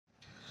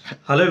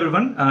Hello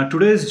everyone.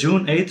 Today is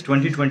June 8th,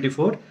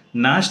 2024.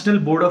 National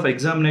Board of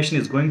Examination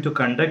is going to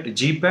conduct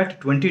GPAT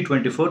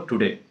 2024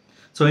 today.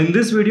 So in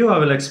this video, I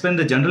will explain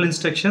the general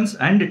instructions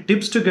and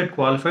tips to get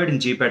qualified in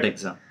GPAT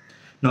exam.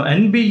 Now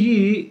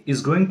NBE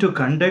is going to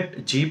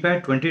conduct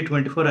GPAT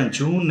 2024 on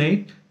June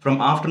 8th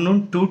from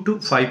afternoon 2 to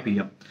 5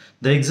 p.m.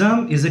 The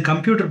exam is a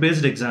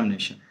computer-based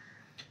examination.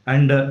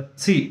 And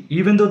see,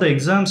 even though the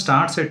exam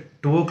starts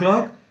at 2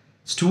 o'clock,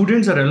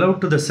 students are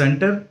allowed to the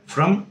center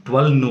from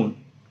 12 noon.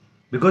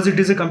 Because it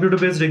is a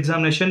computer-based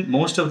examination,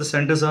 most of the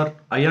centers are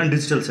ion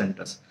digital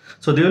centers.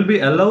 So they will be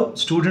allow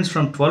students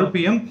from 12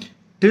 p.m.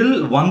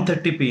 till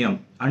 1:30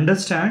 p.m.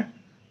 Understand?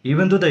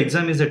 Even though the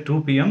exam is at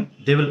 2 p.m.,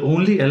 they will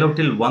only allow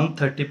till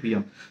 1:30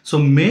 p.m. So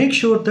make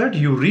sure that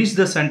you reach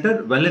the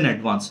center well in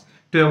advance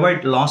to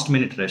avoid last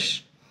minute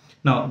rush.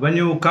 Now, when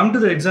you come to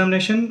the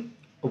examination,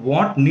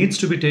 what needs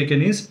to be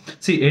taken is,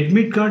 see,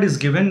 admit card is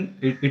given,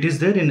 it is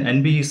there in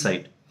NBE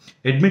site.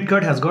 Admit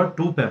card has got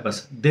two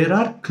papers. There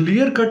are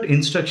clear-cut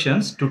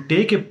instructions to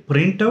take a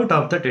printout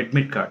of that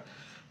admit card.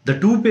 The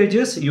 2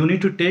 pages, you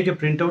need to take a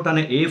printout on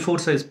a A4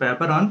 size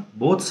paper on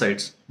both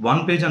sides.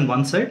 One page on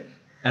one side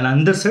and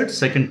another side,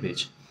 second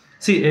page.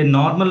 See, a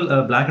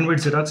normal black and white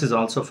Xerox is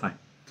also fine.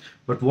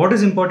 But what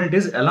is important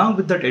is, along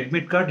with that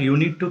admit card, you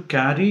need to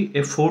carry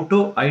a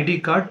photo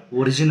ID card,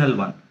 original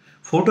one.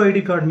 Photo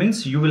ID card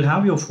means you will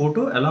have your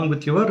photo along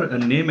with your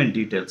name and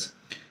details.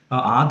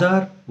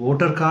 Aadhaar,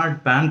 voter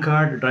card, PAN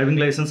card, driving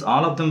license,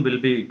 all of them will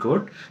be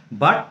good.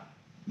 But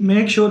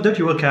make sure that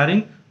you are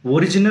carrying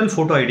original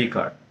photo ID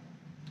card.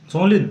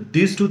 So only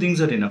these two things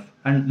are enough.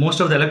 And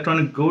most of the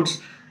electronic goods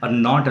are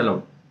not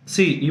allowed.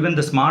 See, even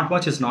the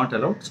smartwatch is not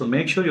allowed. So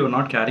make sure you are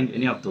not carrying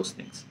any of those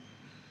things.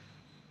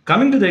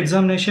 Coming to the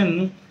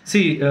examination,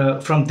 see,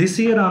 from this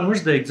year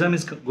onwards, the exam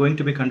is going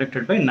to be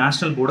conducted by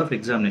National Board of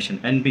Examination,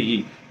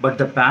 NBE. But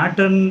the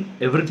pattern,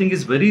 everything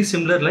is very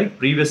similar like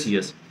previous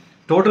years.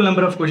 Total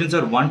number of questions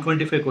are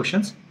 125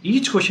 questions.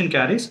 Each question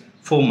carries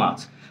 4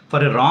 marks.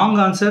 For a wrong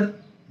answer,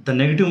 the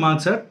negative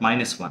marks are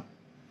 -1.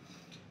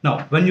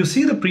 Now, when you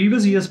see the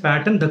previous year's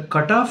pattern, the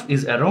cutoff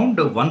is around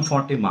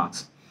 140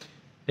 marks.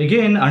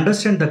 Again,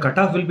 understand the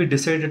cutoff will be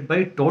decided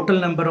by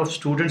total number of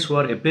students who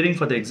are appearing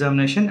for the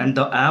examination and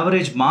the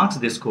average marks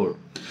they scored.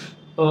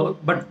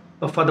 But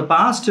for the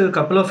past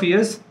couple of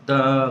years,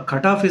 the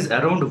cutoff is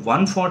around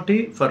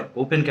 140 for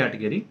open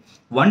category,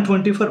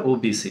 120 for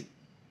OBC.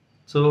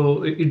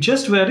 So it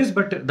just varies,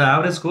 but the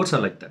average scores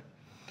are like that.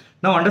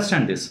 Now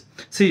understand this.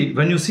 See,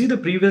 when you see the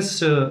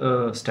previous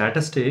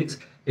statistics,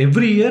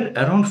 every year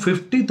around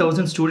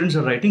 50,000 students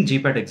are writing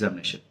GPAT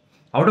examination.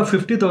 Out of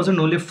 50,000,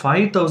 only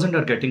 5,000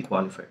 are getting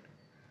qualified.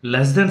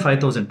 Less than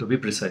 5,000 to be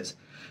precise.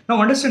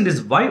 Now understand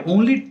this, why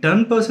only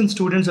 10%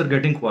 students are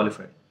getting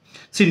qualified?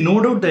 See,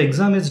 no doubt the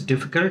exam is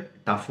difficult,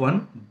 tough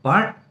one,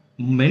 but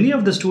many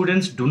of the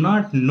students do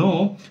not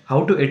know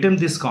how to attempt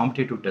this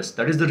competitive test.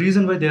 That is the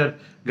reason why they are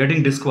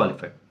getting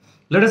disqualified.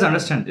 Let us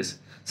understand this.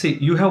 See,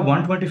 you have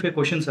 125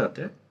 questions out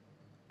there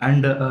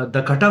and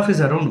the cutoff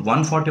is around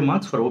 140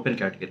 marks for open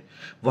category.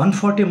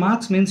 140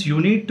 marks means you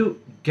need to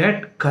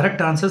get correct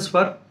answers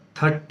for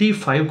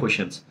 35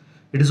 questions.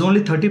 It is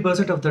only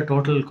 30% of the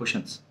total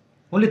questions.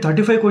 Only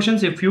 35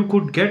 questions, if you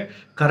could get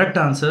correct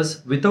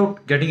answers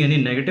without getting any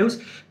negatives,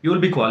 you will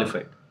be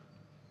qualified.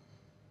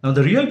 Now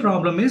the real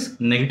problem is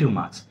negative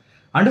marks.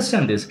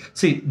 Understand this.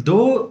 See,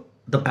 though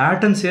the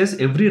pattern says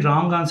every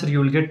wrong answer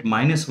you will get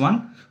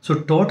 -1, so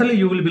totally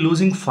you will be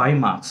losing 5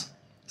 marks.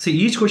 See,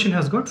 each question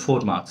has got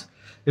 4 marks.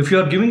 If you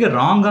are giving a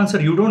wrong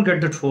answer, you don't get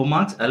that 4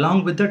 marks.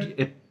 Along with that,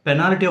 a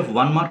penalty of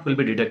 1 mark will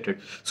be deducted.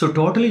 So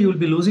totally you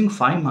will be losing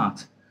 5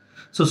 marks.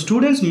 So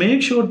students,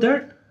 make sure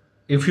that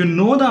if you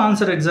know the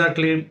answer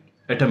exactly,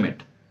 attempt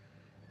it.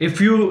 If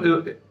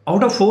you,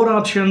 out of 4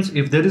 options,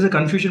 if there is a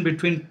confusion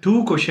between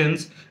 2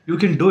 questions, you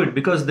can do it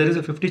because there is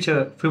a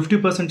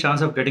 50%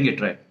 chance of getting it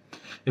right.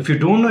 If you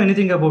don't know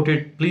anything about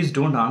it, please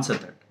don't answer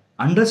that.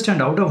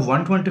 Understand, out of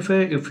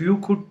 125, if you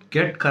could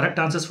get correct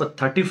answers for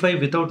 35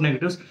 without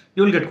negatives,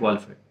 you will get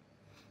qualified.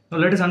 Now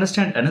let us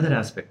understand another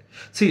aspect.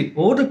 See,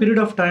 over the period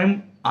of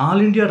time,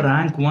 All India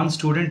rank 1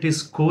 student is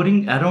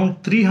scoring around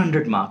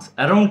 300 marks.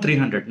 Around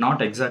 300,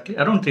 not exactly,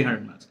 around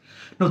 300 marks.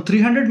 Now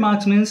 300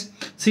 marks means,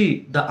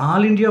 see, the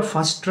All India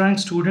first rank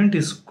student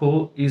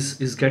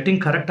is getting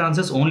correct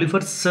answers only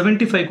for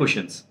 75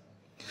 questions.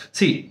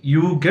 See,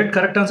 you get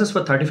correct answers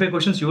for 35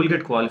 questions, you will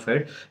get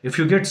qualified. If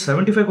you get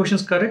 75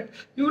 questions correct,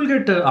 you will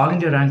get All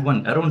India rank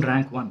 1, around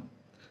rank 1.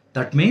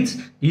 That means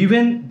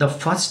even the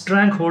first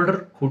rank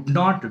holder could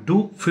not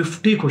do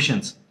 50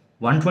 questions.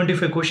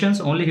 125 questions,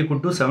 only he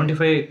could do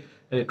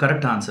 75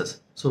 correct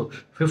answers. So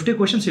 50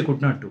 questions he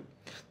could not do.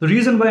 The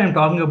reason why I'm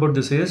talking about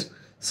this is,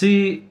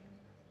 see,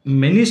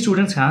 many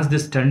students has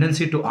this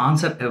tendency to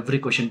answer every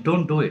question.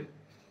 Don't do it.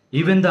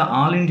 Even the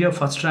All India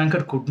first ranker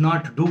could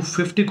not do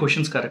 50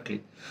 questions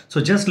correctly. So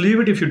just leave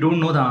it if you don't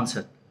know the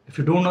answer. If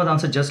you don't know the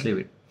answer, just leave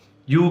it.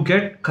 You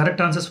get correct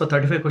answers for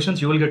 35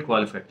 questions, you will get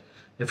qualified.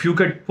 If you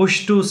get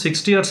pushed to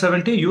 60 or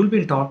 70, you will be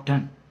in top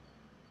 10.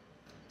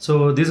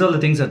 So these are the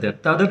things are there.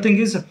 The other thing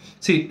is,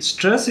 see,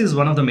 stress is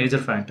one of the major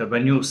factor.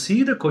 When you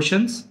see the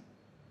questions,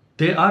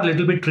 they are a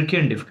little bit tricky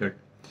and difficult.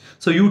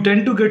 So you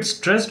tend to get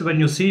stressed when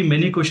you see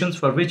many questions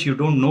for which you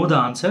don't know the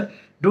answer.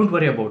 Don't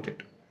worry about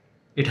it.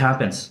 It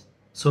happens.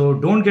 So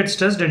don't get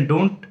stressed and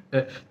don't,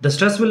 the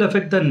stress will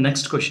affect the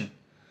next question.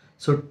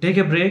 So take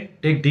a break,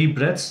 take deep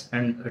breaths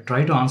and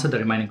try to answer the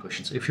remaining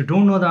questions. If you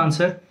don't know the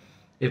answer,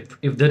 if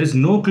there is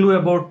no clue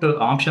about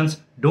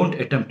options, don't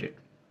attempt it.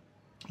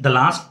 The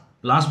last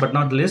but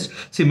not least,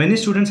 see, many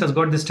students has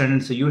got this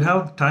tendency. You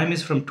have time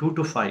is from 2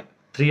 to 5,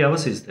 3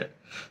 hours is there.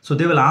 So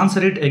they will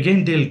answer it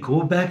again, they'll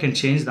go back and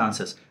change the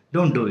answers.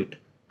 Don't do it.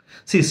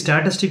 See,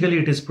 statistically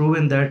it is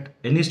proven that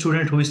any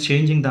student who is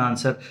changing the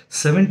answer,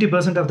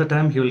 70% of the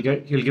time he'll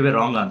give a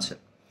wrong answer.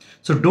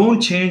 So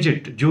don't change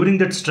it. During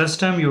that stress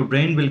time, your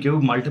brain will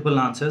give multiple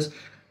answers.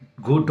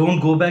 Don't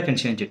go back and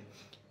change it.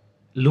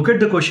 Look at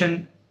the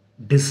question,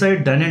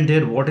 decide then and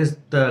there what is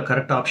the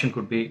correct option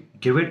could be,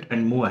 give it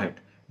and move ahead.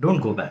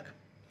 Don't go back.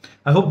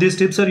 I hope these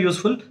tips are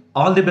useful.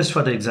 All the best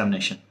for the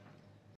examination.